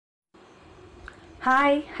Hi,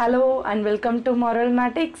 hello and welcome to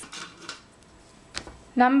Marvelmatix.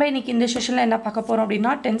 நம்ம இன்னைக்கு இந்த செஷன்ல என்ன பார்க்க போறோம்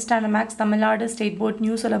அப்படினா 10th standard maths Tamil Nadu state board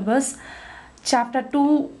new syllabus chapter 2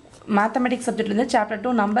 mathematics சப்ஜெக்ட்ல இருந்து chapter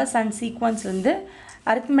 2 numbers and sequence இருந்து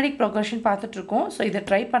arithmetic progression பார்த்துட்டு இருக்கோம். சோ இத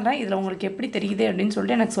ட்ரை பண்றேன். இதுல உங்களுக்கு எப்படி தெரியுது அப்படினு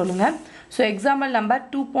சொல்லிட்டு எனக்கு சொல்லுங்க. சோ எக்ஸாம்பிள் நம்பர்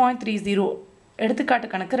 2.30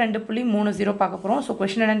 எடுத்துக்காட்டு கணக்கு 2.30 பார்க்க போறோம். சோ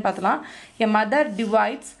क्वेश्चन என்னன்னு பார்த்தலாம். A mother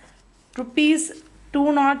divides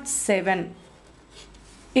 ₹207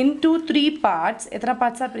 into 3 parts. எத்தனை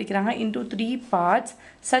parts பிரிக்கிறாங்க? Into 3 parts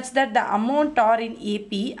such that the amount are in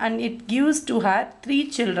AP and it gives to her 3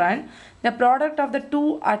 children. The product of the two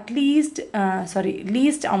at least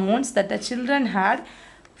least amounts that the children had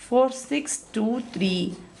 4623.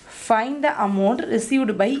 Find the amount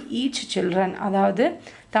received by each children. அதாவது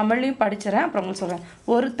தமிழையும் படிச்சறேன் அப்புறம் சொல்றேன்.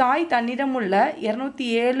 ஒரு தாய் தன்னிடம் உள்ள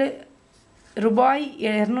 207 ரூபாய்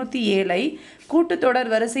 207ஐ கூட்டுத்தொடர்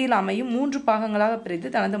வரிசையில் அமையும் 3 பாகங்களாக பிரித்து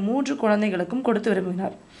தனது 3 குழந்தைகளுக்கும் கொடுத்து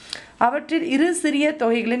விரும்பினார். அவற்றில் இரு சிறிய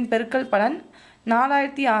தொகைகளின் பெருக்கல் பலன்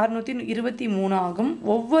 4623 ஆகும்.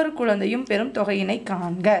 ஒவ்வொரு குழந்தையும் பெறும் தொகையினை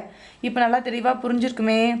காண்க. இப்போ நல்லா தெளிவா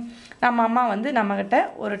புரிஞ்சிருக்குமே. நம்ம அம்மா வந்து நம்மகிட்ட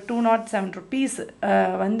ஒரு 207 rupees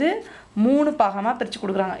வந்து 3 பாகமா பிரிச்சு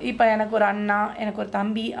கொடுக்குறாங்க. இப்போ எனக்கு ஒரு அண்ணா, எனக்கு ஒரு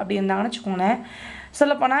தம்பி அப்படி இருந்தாங்கன்னு வெச்சுக்கோங்களேன்.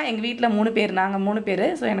 சொல்லப்போனா எங்க வீட்ல 3 பேர், நாங்க 3 பேர்.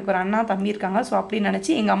 சோ எனக்கு ஒரு அண்ணா தம்பி இருக்காங்க. சோ அப்படி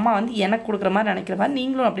நினைச்சு எங்க அம்மா வந்து எனக்கு கொடுக்குற மாதிரி நினைக்கிற மாதிரி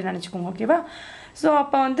நீங்களும் அப்படி நினைச்சுக்கோங்க. ஓகேவா? சோ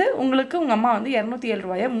அப்ப வந்து உங்களுக்கு உங்க அம்மா வந்து 207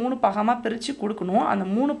 ரூபாயை 3 பாகமா பிரிச்சு கொடுக்கணும். அந்த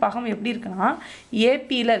 3 பாகம் எப்படி இருக்குன்னா AP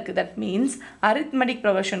ல இருக்கு. தட் மீன்ஸ் arithmetic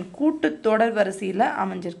progression கூட்டுத்தொடர் வரிசையில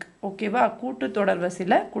அமைஞ்சிருக்கு. ஓகேவா? கூட்டுத்தொடர்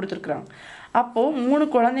வரிசையில கொடுத்திருக்காங்க. அப்போ 3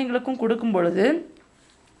 குழந்தைகளுக்கும் கொடுக்கும் பொழுது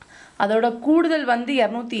அதோட கூடுதல் வந்து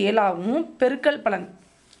 207 ஆகும். பெருக்கல் பலன்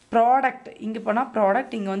ப்ராடக்ட் இங்க போனா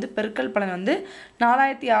ப்ராடக்ட் இங்க வந்து பெருக்கல் பலன் வந்து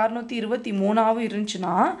 4623 ஆவும்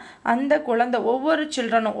இருந்துச்சுனா அந்த குழந்தை ஒவ்வொரு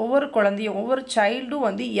சில்ட்ரனும் ஒவ்வொரு குழந்தையும் ஒவ்வொரு சைல்டும்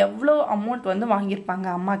வந்து எவ்வளவு அமௌண்ட் வந்து வாங்கிருப்பாங்க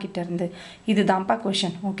அம்மா கிட்ட இருந்து. இதுதான்ப்பா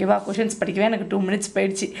क्वेश्चन. ஓகேவா? क्वेश्चंस படிக்கவே எனக்கு 2 minutes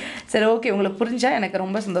போயிடுச்சு. சரி ஓகே, உங்களுக்கு புரிஞ்சா எனக்கு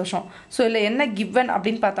ரொம்ப சந்தோஷம். சோ இல்ல என்ன given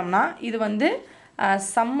அப்படினு பார்த்தோம்னா இது வந்து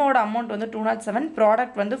சம்மோட அமௌண்ட் வந்து 207,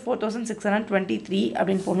 ப்ராடக்ட் வந்து 4623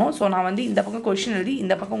 அப்படினு போணும். சோ நான் வந்து இந்த பக்கம் क्वेश्चन எழுதி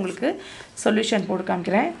இந்த பக்கம் உங்களுக்கு சொல்யூஷன் போட்டு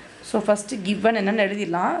காமிக்கிறேன். சோ ஃபர்ஸ்ட் given என்னன்னு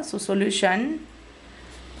எழுதிடலாம். சோ சொல்யூஷன்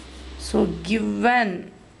given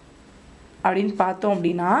அப்படினு பார்த்தோம்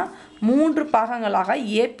அப்படினா 3 பாகங்களாக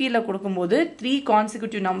AP ல கொடுக்கும்போது 3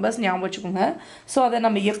 consecutive numbers ஞாபகம் வச்சுக்கோங்க. சோ அதை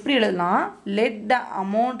நம்ம எப்படி எழுதலாம்? let the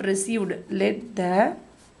amount received, let the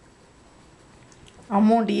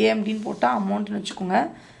amount A அப்படினு போட்டா amount னு வெச்சுக்கோங்க.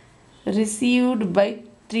 received by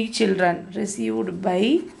 3 children, received by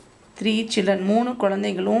 3 children. 3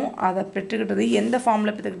 குழந்தைகளும் அதை பெற்றுக்கிட்டது எந்த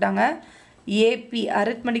ஃபார்ம்ல பெற்றுக்கிட்டாங்க? AP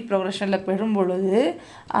arithmetic progressionல பெறும் பொழுது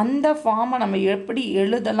அந்த ஃபார்மை நம்ம எப்படி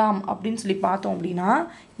எழுதலாம் அப்படினு சொல்லி பார்த்தோம் அப்படினா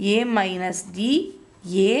A minus D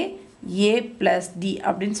A A plus D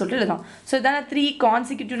அப்படினு சொல்லிட்டு எழுதலாம். சோ இதான 3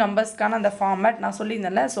 consecutive numbersக்கான அந்த ஃபார்மட் நான்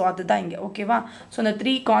சொல்லியிருந்தேன்ல. சோ அதுதான் இங்க. ஓகேவா? சோ இந்த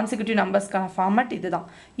 3 consecutive numbersக்கான ஃபார்மட் இதுதான்.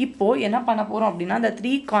 இப்போ என்ன பண்ண போறோம் அப்படினா அந்த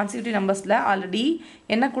 3 consecutive numbersல ஆல்ரெடி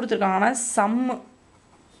என்ன கொடுத்திருக்காங்கன்னா சம்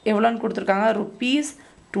எவ்வளவுன்னு கொடுத்திருக்காங்க?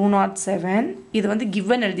 ₹207. இது வந்து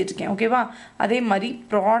given எழுதிட்டு இருக்கேன். ஓகேவா? அதே மாதிரி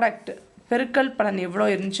ப்ராடக்ட் பெருக்கல் பலன்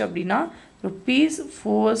எவ்வளவு இருந்துச்சு அப்படினா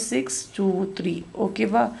 ₹4623.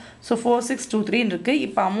 ஓகேவா? சோ 4623 இருக்கு.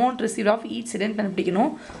 இப்போ amount receive of each children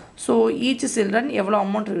கண்டுபிடிக்கணும். சோ ஈச் சில்ட்ரன் எவ்வளவு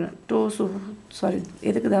அமௌண்ட்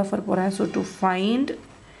எதுக்கு ரெஃபர் போறேன்? சோ டு ஃபைண்ட்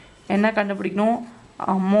என்ன கண்டுபிடிக்கணும்?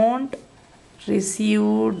 Amount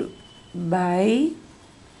received by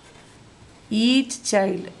each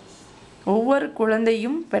child, ஒவ்வொரு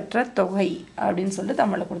குழந்தையும் பெற்ற தொகை அப்படினு சொல்லிட்டு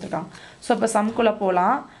தமிழ்ல கொடுத்திருக்காங்க. சோ அப்ப சம்க்குள்ள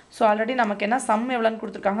போலாம். சோ ஆல்ரெடி நமக்கு என்ன சம் எவ்வளவுன்னு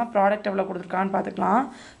கொடுத்திருக்காங்க, ப்ராடக்ட் எவ்வளவு கொடுத்திருக்கான்னு பார்த்துக்கலாம்.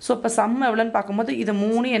 சோ இப்ப சம் எவ்வளவுன்னு பாக்கும்போது இது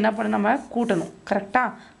 3 என்ன பண்ணனும்? நம்ம கூட்டணும். கரெக்ட்டா?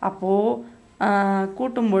 அப்போ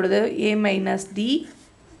கூட்டும் பொழுது A minus D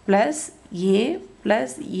plus A plus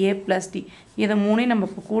A plus D இத 3 நம்ம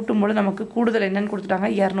கூட்டும் பொழுது நமக்கு கூடுதல் என்னன்னு கொடுத்துட்டாங்க?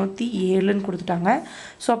 207 ன்னு கொடுத்துட்டாங்க.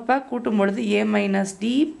 சோ அப்ப கூட்டும் பொழுது A minus D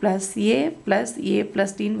plus A plus A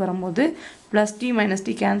plus D ன்னு வரும்போது plus D minus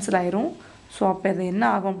D cancel ஆயிரும். சோ அப்ப இது என்ன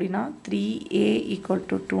ஆகும் அப்படினா 3A equal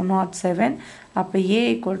to 207. அப்ப A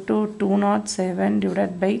equal to 207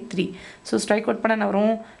 divided by 3. So strike out பண்ணா என்ன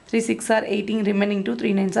வரும்? 3 6 are 18, remaining 2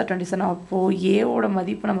 3 9 are 27. அப்போ A ஓட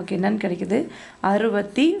மதிப்பு நமக்கு என்னன்னு கிடைக்குது?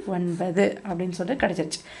 69 அப்படினு சொல்லிட்டு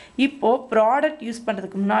கிடைச்சிருச்சு. இப்போ ப்ராடக்ட் யூஸ்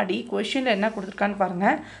பண்றதுக்கு முன்னாடி क्वेश्चनல என்ன கொடுத்திருக்கான்னு பாருங்க.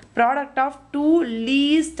 ப்ராடக்ட் ஆஃப் 2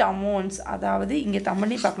 least amounts, அதாவது இங்க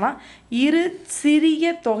தமிழ்ல பார்க்கலாம் இரு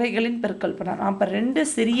சிறிய தொகைகளின் பெருக்கல் பலன். அப்ப 2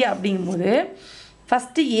 சிறிய அப்படிங்கும்போது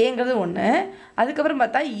ஃபஸ்ட்டு ஏங்கிறது ஒன்று, அதுக்கப்புறம்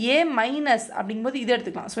பார்த்தா ஏ மைனஸ் அப்படிங்கும்போது இதை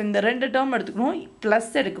எடுத்துக்கலாம். ஸோ இந்த 2 டேர்ம் எடுத்துக்கணும், ப்ளஸ்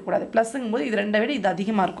எடுக்கக்கூடாது. ப்ளஸ்ஸுங்கும்போது இது 2 விட இது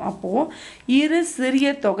அதிகமாக இருக்கும். அப்போது இரு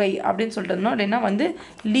சிறிய தொகை அப்படின்னு சொல்லிட்டு இருந்தோம். இல்லைன்னா வந்து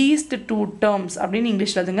லீஸ்ட் 2 டேர்ம்ஸ் அப்படின்னு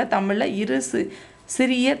இங்கிலீஷில் எழுதுங்க. தமிழில் இரு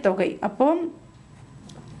சிறிய தொகை. அப்போது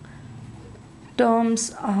டேர்ம்ஸ்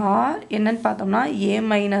ஆர் என்னன்னு பார்த்தோம்னா ஏ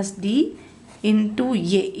மைனஸ் டி இன்டூ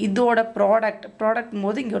ஏ. இதோட ப்ராடக்ட்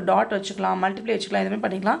போது இங்கே ஒரு டாட் வச்சுக்கலாம், மல்டிப்ளை வச்சுக்கலாம், எதுவுமே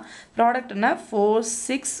பண்ணிக்கலாம். ப்ராடக்ட்னா 4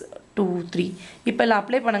 6 2 3. இப்போ எல்லாம்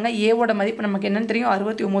அப்ளை பண்ணுங்கள். ஏவோட மதிப்பு நமக்கு என்னன்னு தெரியும்,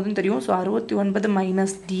 69ன்னு தெரியும். So 69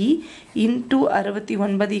 minus D into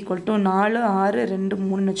 69 equal to 4 6 2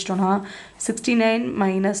 3ன்னு வச்சிட்டோன்னா 69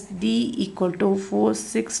 minus D equal to 4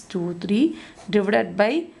 6 2 3 divided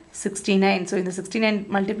by 69. So இந்த 69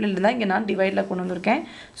 மல்டிப்ளில் இருந்தால் இங்கே நான் டிவைடில் கொண்டு வந்திருக்கேன்.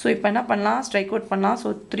 ஸோ இப்போ என்ன பண்ணலாம், ஸ்ட்ரைக் அவுட் பண்ணலாம். ஸோ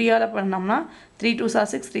 3ஆல் பண்ணோம்னா 3 2s are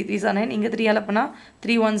 6, 3 3s are 9. இங்கே 3ஆல் பண்ணால்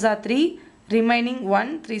 3 1s are 3, remaining 1,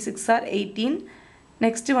 3 6s are 18.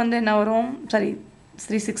 Next வந்து என்ன வரும், sorry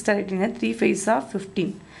 3 6s are 18, 3 5s are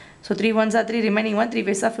 15. So 3 1s are 3, remaining 1, 3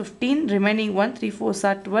 5s are 15, remaining 1, 3 4s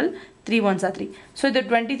are 12, 3 1s are 3. So இது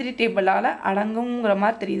 23 டேபிளால் அடங்குங்கிற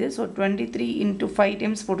மாதிரி தெரியுது. ஸோ 23 into 5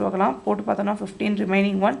 times போட்டு பார்க்கலாம். போட்டு பார்த்தோன்னா 15,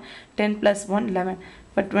 remaining 1, 10 plus 1 11.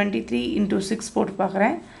 இப்போ 23 into 6 போட்டு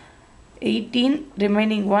பார்க்குறேன். 18,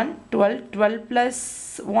 remaining 1, 12, 12 plus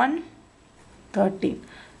 1, 13.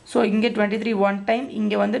 ஸோ இங்கே 23 1 time,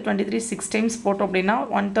 இங்கே வந்து 23 6 times போட்டோம் அப்படின்னா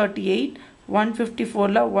 138,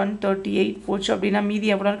 154ல் 138 போச்சு அப்படின்னா மீதி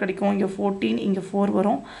எவ்வளோ கிடைக்கும், இங்கே 14, இங்கே 4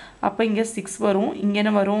 வரும். அப்போ இங்கே 6 வரும், இங்கே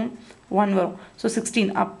என்ன வரும் 1 வரும். ஸோ 16.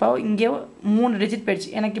 அப்போ இங்கே 3 டிஜிட் போயிடுச்சு.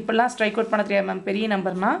 எனக்கு இப்போல்லாம் ஸ்ட்ரைக் அவுட் பண்ண தெரியாது மேம், பெரிய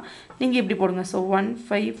நம்பர்னால் நீங்கள் இப்படி போடுங்க. ஸோ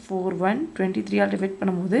 1541 23ஆல் டிவைட்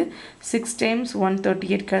பண்ணும்போது 6 times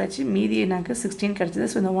 138 கிடச்சி, மீதி எனக்கு 16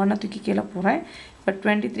 கிடச்சிது. ஸோ இந்த 1 தூக்கி கீழே போகிறேன். இப்போ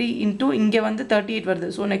 23 இன்ட்டு இங்கே வந்து 38 வருது.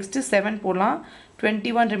 ஸோ நெக்ஸ்ட்டு 7 போடலாம்.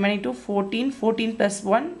 21 remaining to 14, 14 plus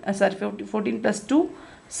 1, sorry 14 plus 2,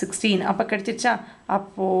 16. அப்போ கிடைச்சிருச்சா.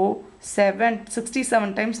 அப்போது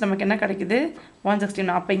 67 டைம்ஸ் நமக்கு என்ன கிடைக்குது,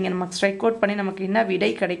 116. அப்போ இங்கே நமக்கு ஸ்ட்ரைக் அவுட் பண்ணி நமக்கு என்ன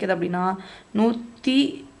விடை கிடைக்குது அப்படின்னா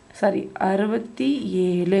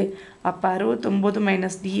 67. அப்போ 69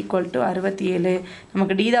 மைனஸ் டி ஈக்குவல் டு 67.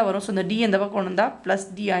 நமக்கு டி தான் வரும். ஸோ இந்த டி எந்த பக்கம் கொண்டு வந்தால் ப்ளஸ்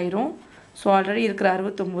டி ஆயிரும். ஸோ ஆல்ரெடி இருக்கிற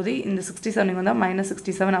 69 இந்த 67 வந்தால் மைனஸ்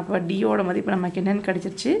 67. அப்போ டியோட மதிப்பு நமக்கு என்னென்னு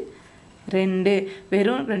கிடச்சிருச்சு 2.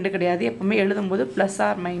 வெறும் 2 கிடையாது, எப்போவுமே எழுதும்போது ப்ளஸ்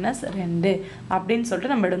ஆர் மைனஸ் 2 அப்படின்னு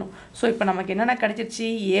சொல்லிட்டு நம்ம எழுதணும். ஸோ இப்போ நமக்கு என்னென்ன கிடச்சிருச்சு,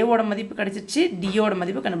 ஏவோட மதிப்பு கிடச்சிருச்சு, டியோட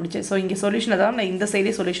மதிப்பு கண்டுபிடிச்சி. ஸோ இங்கே சொல்யூஷன் தான் நான் இந்த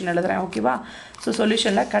சைடே சொல்யூஷன் எழுதுகிறேன். ஓகேவா. ஸோ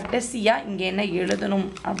சொல்யூஷனில் கடைசியாக இங்கே என்ன எழுதணும்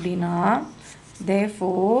அப்படின்னா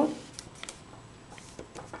therefore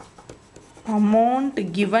amount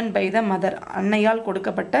given by the mother, அன்னையால்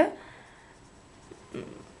கொடுக்கப்பட்ட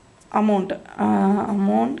amount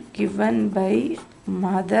given by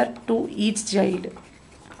mother to each child.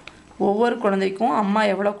 ஒவ்வொரு குழந்தைக்கும் அம்மா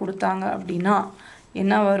எவ்வளோ கொடுத்தாங்க அப்படின்னா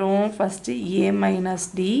என்ன வரும், ஃபஸ்ட்டு ஏ மைனஸ்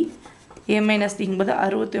டிங்கும்போது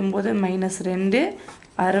 69 மைனஸ் 2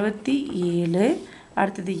 67.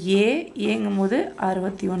 அடுத்தது ஏங்கும்போது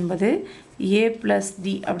 69, ஏ ப்ளஸ்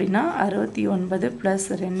டி அப்படின்னா 69 ப்ளஸ்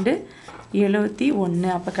 2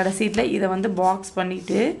 71. அப்போ கடைசியில் இதை வந்து பாக்ஸ்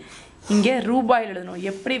பண்ணிவிட்டு இங்கே ரூபாயில் எழுதணும்.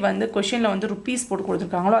 எப்படி வந்து கொஷினில் வந்து ருப்பீஸ் போட்டு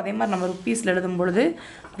கொடுத்துருக்காங்களோ அதே மாதிரி நம்ம ருப்பீஸில் எழுதும் பொழுது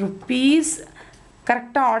ருப்பீஸ்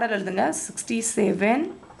கரெக்டாக ஆர்டர் எழுதுங்க. 67,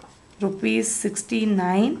 ருப்பீஸ்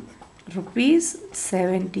 69, ருப்பீஸ்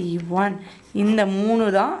 71. இந்த 3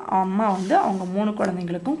 தான் அம்மா வந்து அவங்க 3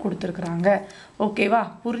 குழந்தைங்களுக்கும் கொடுத்துருக்குறாங்க. ஓகேவா,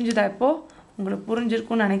 புரிஞ்சுதா? இப்போது உங்களுக்கு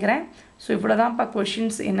புரிஞ்சிருக்குன்னு நினைக்கிறேன். ஸோ இவ்வளோ தான்ப்பா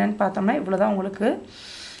கொஷின்ஸ். என்னென்னு பார்த்தோம்னா இவ்வளோ தான் உங்களுக்கு.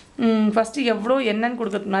 ஃபஸ்ட்டு எவ்வளோ என்னன்னு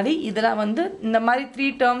கொடுக்கறதுக்கு முன்னாடி இதில் வந்து இந்த மாதிரி 3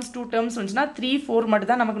 terms 2 terms வந்துச்சுன்னா 3 4 மட்டும்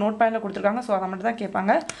தான் நமக்கு நோட் பேனில் கொடுத்துருக்காங்க. ஸோ அதை மட்டும் தான்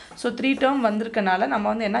கேட்பாங்க. ஸோ 3 term வந்திருக்கனால நம்ம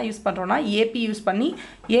வந்து என்ன யூஸ் பண்ணுறோன்னா ஏபி யூஸ் பண்ணி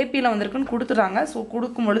ஏபியில் வந்திருக்குன்னு கொடுத்துட்றாங்க. ஸோ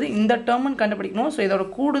கொடுக்கும் பொழுது இந்த டேர்ம்னு கண்டுபிடிக்கணும். ஸோ இதோட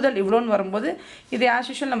கூடுதல் இவ்வளோன்னு வரும்போது இது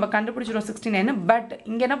ஆஸ் யூஷுவல் நம்ம கண்டுபிடிச்சிடும் 69. பட்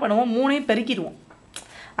இங்கே என்ன பண்ணுவோம், 3ஐயும் பெருக்கிடுவோம்.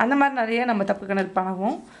 அந்த மாதிரி நிறைய நம்ம தப்பு கணக்கு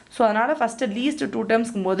பண்ணுவோம். ஸோ அதனால் ஃபஸ்ட்டு லீஸ்ட் 2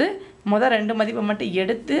 termsக்கும் போது மொதல் 2 மதிப்பை மட்டும்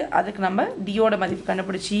எடுத்து அதுக்கு நம்ம டியோட மதிப்பு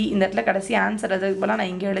கண்டுபிடிச்சி இந்த இடத்துல கடைசி ஆன்சர் அதுக்கு போல்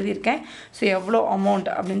நான் இங்கே எழுதியிருக்கேன். ஸோ எவ்வளோ அமௌண்ட்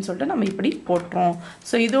அப்படின்னு சொல்லிட்டு நம்ம இப்படி போட்டுறோம்.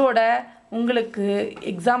 ஸோ இதோட உங்களுக்கு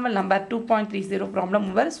example number 2.30 problem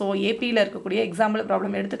over. So ஏபியில் இருக்கக்கூடிய எக்ஸாம்பிள்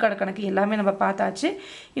ப்ராப்ளம் எடுத்துக்காட்டு கணக்கு எல்லாமே நம்ம பார்த்தாச்சு.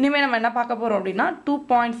 இனிமேல் நம்ம என்ன பார்க்க போகிறோம் அப்படின்னா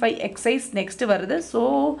 2.5 எக்ஸசைஸ் நெக்ஸ்ட்டு வருது. So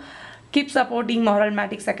keep supporting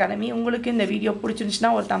Marvelmatix academy. உங்களுக்கு இந்த வீடியோ பிடிச்சிருந்துச்சுன்னா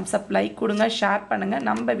ஒரு தம்ஸ் அப் லைக் கொடுங்க, ஷேர் பண்ணுங்கள்,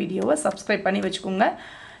 நம்ம வீடியோவை சப்ஸ்கிரைப் பண்ணி வச்சுக்கோங்க.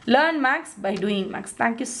 Learn Max by doing Max.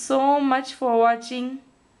 Thank you so much for watching.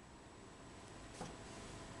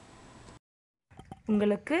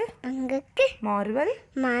 உங்களுக்கு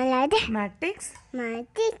Marvelmatix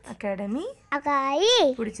அகாடமி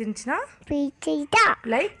பிடிச்சிருந்துச்சுன்னா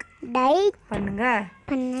லைக் பண்ணுங்க,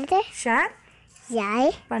 ஷேர்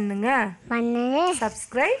பண்ணுங்க,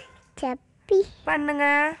 சப்ஸ்கிரைப் பண்ணுங்க.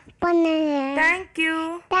 தேங்க்யூ.